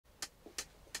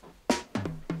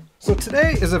So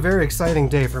today is a very exciting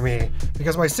day for me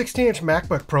because my 16-inch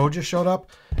MacBook Pro just showed up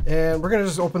and we're gonna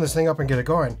just open this thing up and get it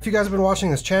going. If you guys have been watching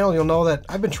this channel, you'll know that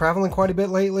I've been traveling quite a bit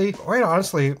lately. Quite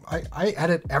honestly, I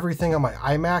edit everything on my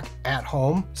iMac at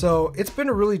home. So it's been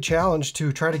a really challenge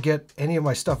to try to get any of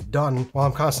my stuff done while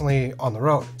I'm constantly on the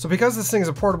road. So because this thing is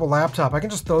a portable laptop, I can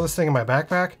just throw this thing in my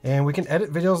backpack and we can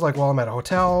edit videos like while I'm at a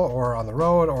hotel or on the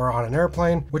road or on an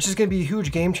airplane, which is gonna be a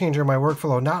huge game changer in my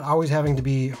workflow, not always having to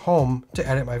be home to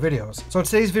edit my videos. So in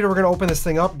today's video, we're gonna open this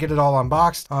thing up, get it all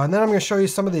unboxed, and then I'm gonna show you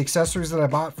some of the accessories that I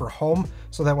bought for home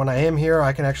so that when I am here,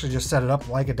 I can actually just set it up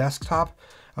like a desktop.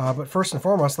 But first and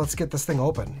foremost, let's get this thing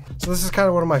open. So this is kind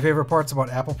of one of my favorite parts about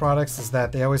Apple products is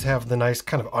that they always have the nice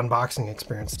kind of unboxing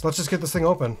experience. So let's just get this thing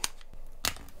open.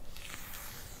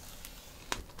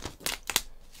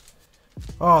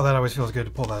 Oh, that always feels good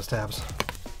to pull those tabs.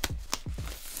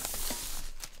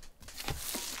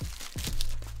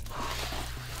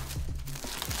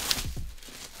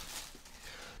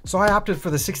 So I opted for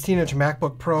the 16-inch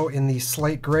MacBook Pro in the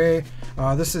slate gray.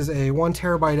 This is a 1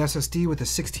 terabyte SSD with a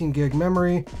 16 gig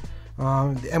memory,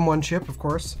 the M1 chip, of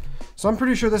course. So I'm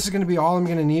pretty sure this is going to be all I'm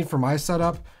going to need for my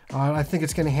setup. I think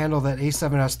it's going to handle that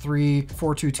A7S3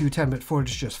 422 10-bit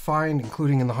footage just fine,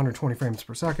 including in the 120 frames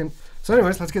per second. So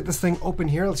anyways, let's get this thing open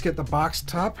here. Let's get the box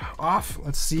top off.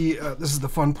 Let's see, this is the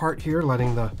fun part here,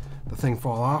 letting the thing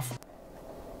fall off.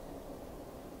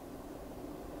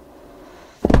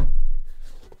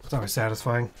 It's always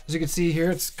satisfying. As you can see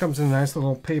here, it comes in a nice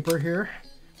little paper here.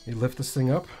 You lift this thing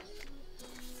up.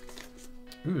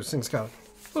 Ooh, this thing's got a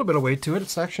little bit of weight to it.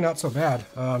 It's actually not so bad.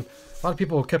 A lot of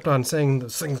people kept on saying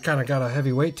this thing's kind of got a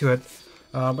heavy weight to it,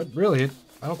 but really,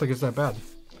 I don't think it's that bad.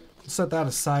 Let's set that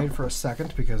aside for a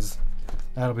second because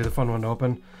that'll be the fun one to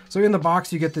open. So in the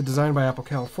box, you get the Design by Apple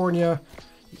California.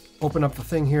 Open up the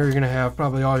thing here, you're gonna have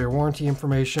probably all your warranty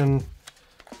information,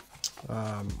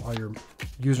 all your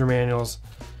user manuals.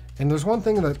 And there's one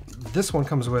thing that this one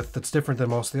comes with that's different than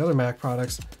most of the other Mac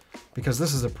products, because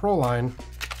this is a Pro line,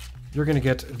 you're gonna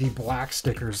get the black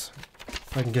stickers,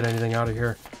 if I can get anything out of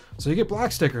here. So you get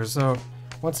black stickers. So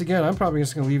once again, I'm probably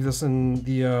just gonna leave this in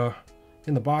the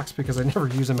box because I never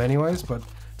use them anyways, but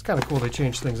it's kind of cool they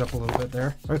changed things up a little bit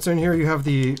there. All right, so in here you have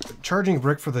the charging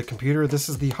brick for the computer. This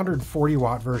is the 140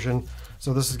 watt version.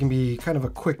 So this is gonna be kind of a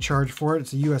quick charge for it.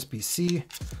 It's a USB-C.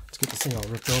 Let's get this thing all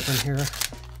ripped open here.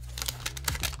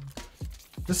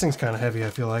 This thing's kind of heavy, I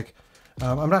feel like.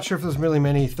 I'm not sure if there's really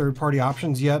many third-party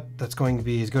options yet that's going to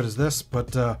be as good as this,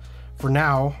 but for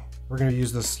now, we're going to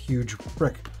use this huge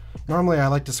brick. Normally, I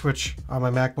like to switch on my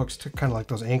MacBooks to kind of like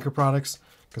those Anker products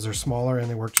because they're smaller and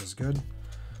they work just good.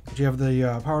 But you have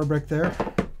the power brick there.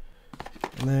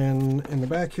 And then in the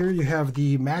back here, you have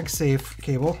the MagSafe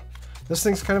cable. This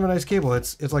thing's kind of a nice cable.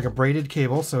 It's like a braided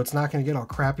cable, so it's not going to get all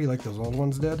crappy like those old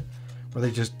ones did, where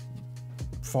they just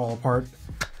fall apart.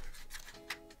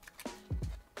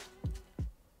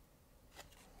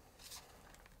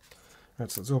 All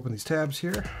right, so let's open these tabs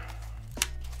here.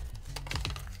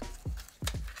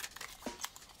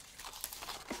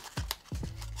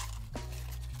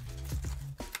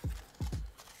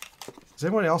 Does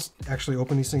anyone else actually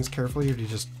open these things carefully, or do you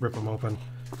just rip them open?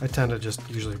 I tend to just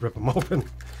usually rip them open.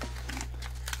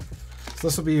 So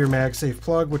this will be your MagSafe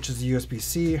plug, which is the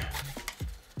USB-C.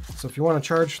 So if you want to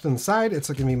charge from the side, it's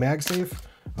going to be MagSafe.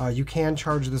 You can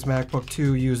charge this MacBook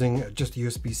too using just a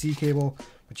USB-C cable,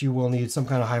 but you will need some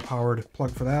kind of high-powered plug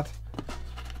for that.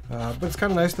 But it's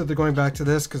kind of nice that they're going back to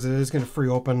this because it is going to free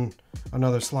open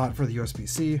another slot for the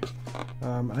USB-C.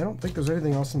 I don't think there's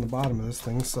anything else in the bottom of this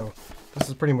thing, so this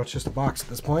is pretty much just a box at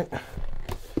this point.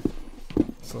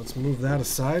 So let's move that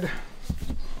aside.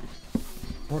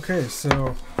 Okay,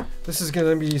 so this is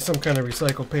going to be some kind of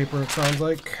recycled paper, it sounds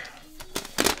like.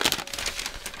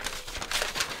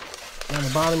 On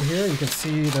the bottom here, you can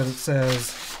see that it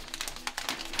says,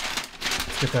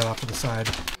 let's get that off to the side.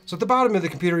 So at the bottom of the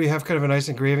computer, you have kind of a nice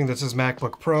engraving that says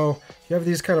MacBook Pro. You have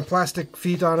these kind of plastic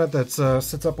feet on it that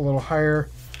sits up a little higher.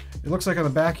 It looks like on the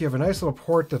back, you have a nice little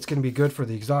port that's going to be good for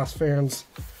the exhaust fans.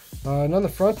 And on the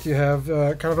front, you have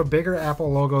kind of a bigger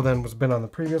Apple logo than was been on the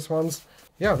previous ones.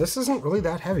 Yeah, this isn't really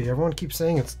that heavy. Everyone keeps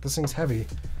saying this thing's heavy.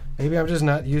 Maybe I'm just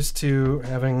not used to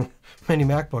having many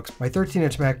MacBooks. My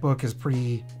 13-inch MacBook is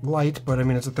pretty light, but I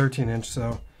mean, it's a 13-inch,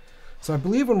 so I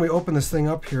believe when we open this thing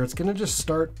up here, it's gonna just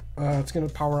start, it's gonna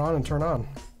power on and turn on.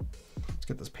 Let's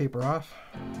get this paper off.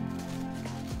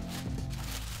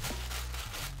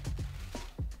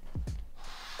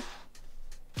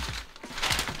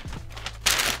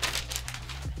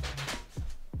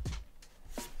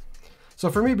 So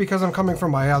for me, because I'm coming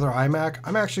from my other iMac,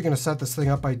 I'm actually going to set this thing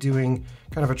up by doing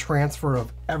kind of a transfer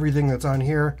of everything that's on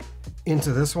here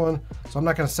into this one. So I'm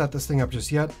not going to set this thing up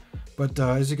just yet. But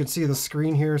as you can see, the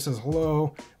screen here says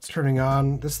hello. It's turning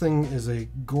on. This thing is a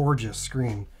gorgeous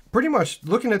screen. Pretty much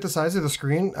looking at the size of the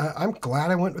screen, I'm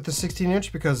glad I went with the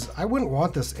 16-inch because I wouldn't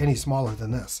want this any smaller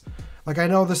than this. Like, I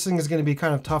know this thing is going to be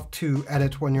kind of tough to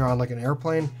edit when you're on like an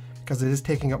airplane because it is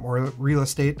taking up more real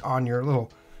estate on your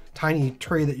little tiny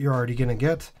tray that you're already going to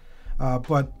get.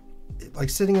 But like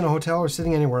sitting in a hotel or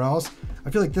sitting anywhere else, I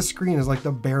feel like this screen is like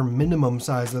the bare minimum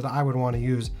size that I would want to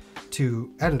use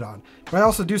to edit on. But I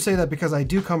also do say that because I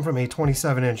do come from a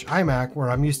 27-inch iMac where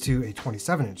I'm used to a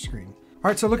 27-inch screen. All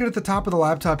right, so looking at the top of the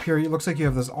laptop here, it looks like you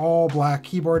have this all black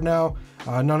keyboard now.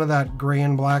 None of that gray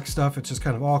and black stuff. It's just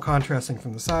kind of all contrasting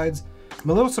from the sides. I'm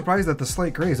a little surprised that the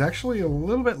slate gray is actually a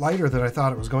little bit lighter than I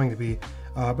thought it was going to be,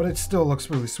 but it still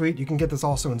looks really sweet. You can get this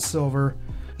also in silver.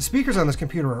 The speakers on this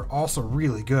computer are also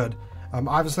really good.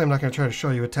 Obviously, I'm not going to try to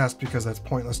show you a test because that's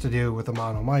pointless to do with a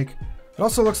mono mic. It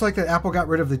also looks like that Apple got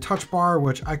rid of the touch bar,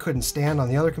 which I couldn't stand on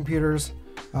the other computers.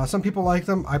 Some people like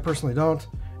them. I personally don't.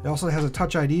 It also has a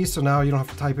Touch ID, so now you don't have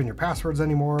to type in your passwords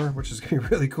anymore, which is going to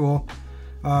be really cool.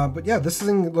 But yeah, this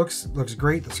thing looks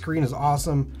great. The screen is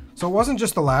awesome. So it wasn't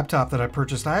just the laptop that I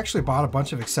purchased. I actually bought a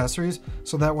bunch of accessories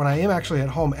so that when I am actually at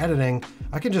home editing,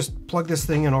 I can just plug this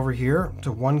thing in over here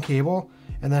to one cable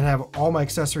and then have all my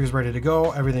accessories ready to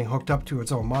go, everything hooked up to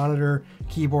its own monitor,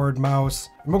 keyboard, mouse.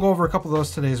 And we'll go over a couple of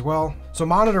those today as well. So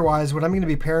monitor-wise, what I'm going to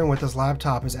be pairing with this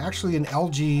laptop is actually an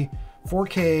LG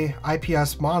 4K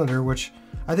IPS monitor, which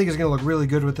I think is going to look really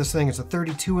good with this thing. It's a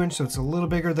 32-inch, so it's a little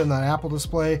bigger than that Apple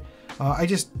display. I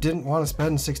just didn't want to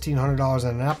spend $1,600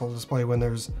 on an Apple display when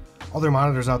there's other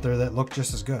monitors out there that look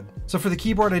just as good. So for the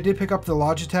keyboard, I did pick up the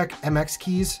Logitech MX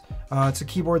Keys. It's a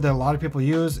keyboard that a lot of people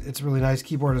use. It's a really nice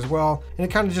keyboard as well, and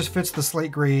it kind of just fits the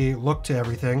slate gray look to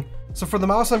everything. So for the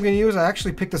mouse I'm going to use, I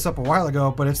actually picked this up a while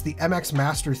ago, but it's the MX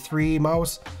Master 3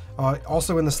 mouse.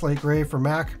 Also in the slate gray for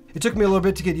Mac. It took me a little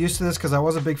bit to get used to this because I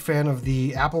was a big fan of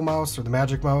the Apple mouse or the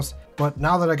Magic Mouse, but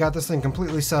now that I got this thing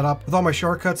completely set up with all my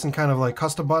shortcuts and kind of like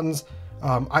custom buttons,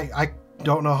 I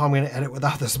don't know how I'm going to edit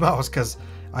without this mouse because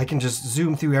I can just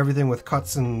zoom through everything with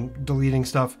cuts and deleting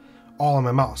stuff all on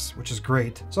my mouse, which is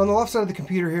great. So on the left side of the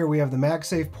computer here, we have the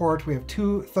MagSafe port, we have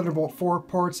two Thunderbolt 4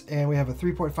 ports, and we have a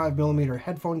 3.5mm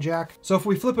headphone jack. So if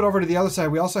we flip it over to the other side,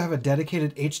 we also have a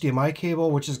dedicated HDMI cable,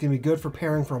 which is going to be good for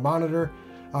pairing for a monitor.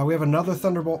 We have another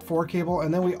Thunderbolt 4 cable,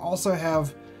 and then we also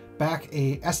have back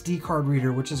a SD card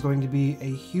reader, which is going to be a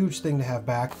huge thing to have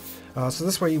back. So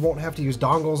this way you won't have to use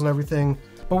dongles and everything.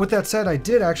 But with that said, I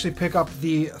did actually pick up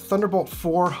the Thunderbolt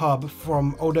 4 hub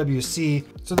from OWC.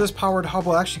 So this powered hub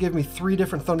will actually give me 3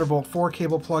 different Thunderbolt 4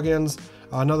 cable plugins,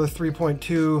 another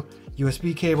 3.2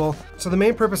 USB cable. So the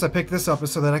main purpose I picked this up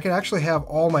is so that I can actually have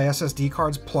all my SSD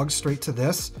cards plugged straight to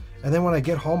this. And then when I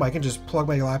get home, I can just plug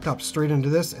my laptop straight into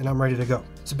this and I'm ready to go.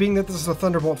 So being that this is a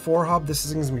Thunderbolt 4 hub, this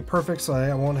is going to be perfect so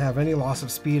I won't have any loss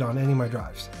of speed on any of my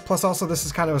drives. Plus also this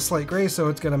is kind of a slate gray, so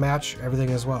it's going to match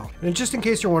everything as well. And just in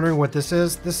case you're wondering what this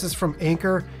is from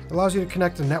Anker. It allows you to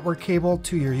connect a network cable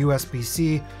to your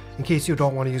USB-C in case you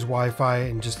don't want to use Wi-Fi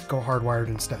and just go hardwired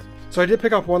instead. So I did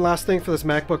pick up one last thing for this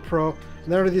MacBook Pro,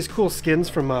 and there are these cool skins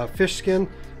from Fishskyn.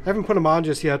 I haven't put them on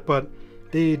just yet, but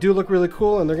they do look really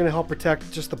cool, and they're going to help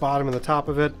protect just the bottom and the top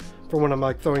of it for when I'm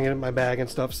like throwing it in my bag and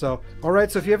stuff. So,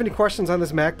 alright, so if you have any questions on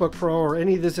this MacBook Pro or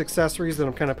any of these accessories that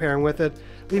I'm kind of pairing with it,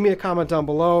 leave me a comment down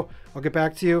below. I'll get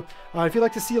back to you. If you'd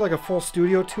like to see like a full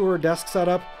studio tour desk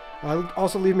setup,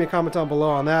 also leave me a comment down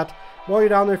below on that. While you're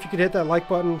down there, if you could hit that like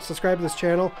button, subscribe to this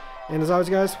channel, and as always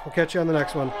guys, we'll catch you on the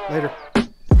next one. Later.